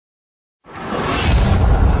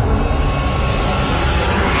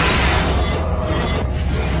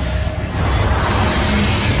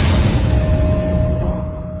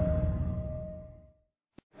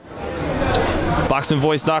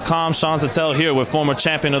ThaBoxingvoice.com, Sean Zittel here with former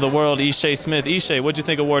champion of the world, Ishe Smith. Ishe, what'd you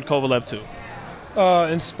think of Ward-Kovalev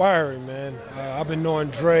 2? Inspiring, man. I've been knowing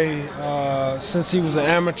Dre since he was an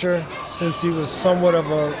amateur, since he was somewhat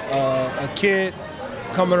of a kid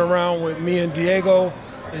coming around with me and Diego.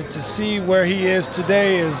 And to see where he is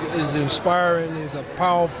today is inspiring. He's a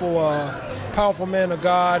powerful man of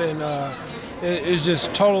God, and it's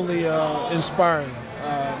just totally inspiring.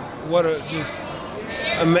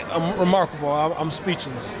 Remarkable. I'm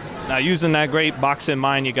speechless. Now, using that great boxing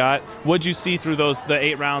mind you got, what'd you see through the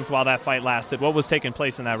 8 rounds while that fight lasted? What was taking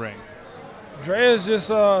place in that ring? Dre is just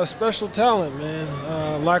a special talent,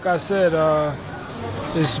 man. Like I said,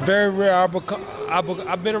 it's very rare.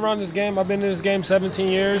 I've been around this game. I've been in this game 17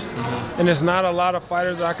 years, and there's not a lot of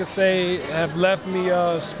fighters I could say have left me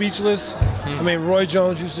speechless. I mean, Roy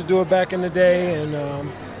Jones used to do it back in the day, and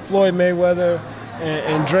Floyd Mayweather,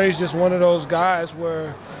 and Dre's just one of those guys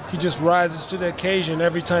where he just rises to the occasion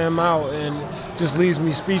every time out and just leaves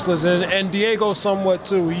me speechless. And Diego somewhat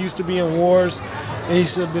too. He used to be in wars, and he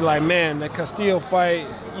used to be like, man, that Castillo fight,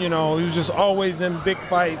 you know, he was just always in big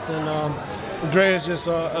fights. And Dre is just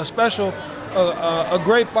a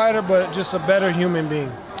great fighter, but just a better human being.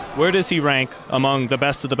 Where does he rank among the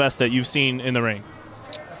best of the best that you've seen in the ring?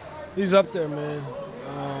 He's up there, man.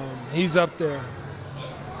 He's up there.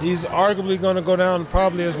 He's arguably going to go down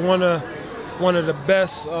probably as one of the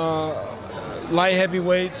best light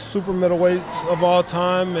heavyweights, super middleweights of all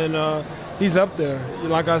time, and he's up there.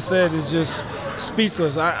 Like I said, it's just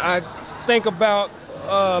speechless. I think about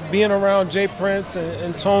being around Jay Prince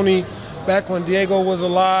and Tony back when Diego was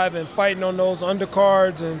alive and fighting on those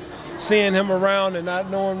undercards and seeing him around and not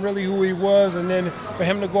knowing really who he was, and then for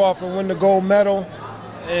him to go off and win the gold medal,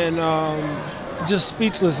 and just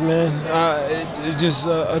speechless, man. It's just,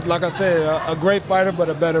 like I said, a great fighter, but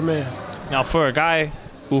a better man. Now, for a guy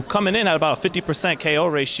who coming in at about a 50% KO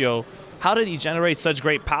ratio, how did he generate such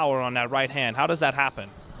great power on that right hand? How does that happen?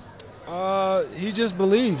 He just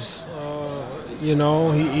believes. You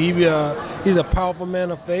know, he's a powerful man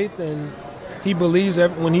of faith, and he believes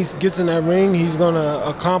that when he gets in that ring, he's going to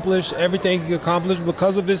accomplish everything he can accomplish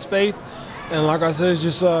because of his faith. And like I said, it's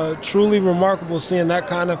just truly remarkable seeing that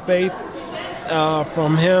kind of faith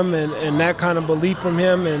from him and that kind of belief from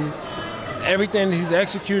him, and everything that he's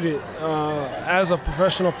executed as a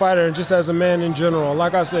professional fighter and just as a man in general.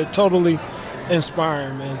 Like I said, totally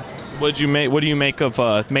inspiring, man. What do you make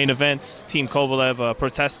of main events, Team Kovalev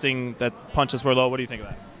protesting that punches were low? What do you think of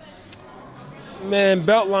that? Man,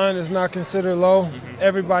 belt line is not considered low.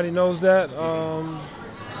 Everybody knows that.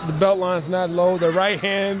 The belt line's not low. The right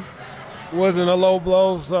hand wasn't a low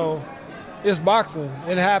blow, so it's boxing.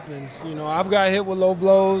 It happens. You know, I've got hit with low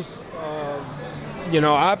blows. You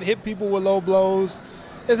know, I've hit people with low blows.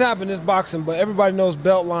 It's happened. It's boxing, but everybody knows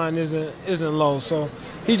belt line isn't low. So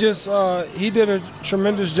he just he did a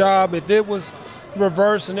tremendous job. If it was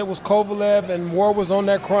reversed and it was Kovalev and Ward was on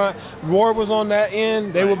that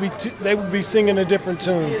end, they would be singing a different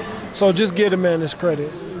tune. So just give the man his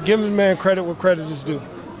credit. Give the man credit where credit is due.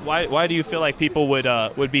 Why do you feel like people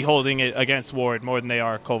would be holding it against Ward more than they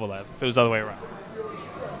are Kovalev if it was the other way around?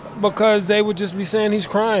 Because they would just be saying he's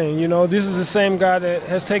crying. You know, this is the same guy that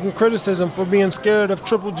has taken criticism for being scared of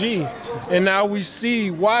Triple G. And now we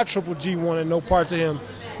see why Triple G wanted no part of him.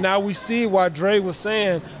 Now we see why Dre was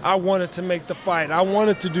saying, I wanted to make the fight. I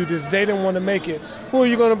wanted to do this. They didn't want to make it. Who are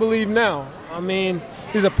you going to believe now? I mean,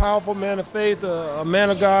 he's a powerful man of faith, a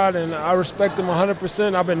man of God, and I respect him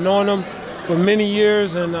 100%. I've been knowing him for many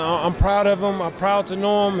years, and I'm proud of him. I'm proud to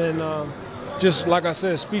know him, and just like I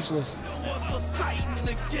said, speechless.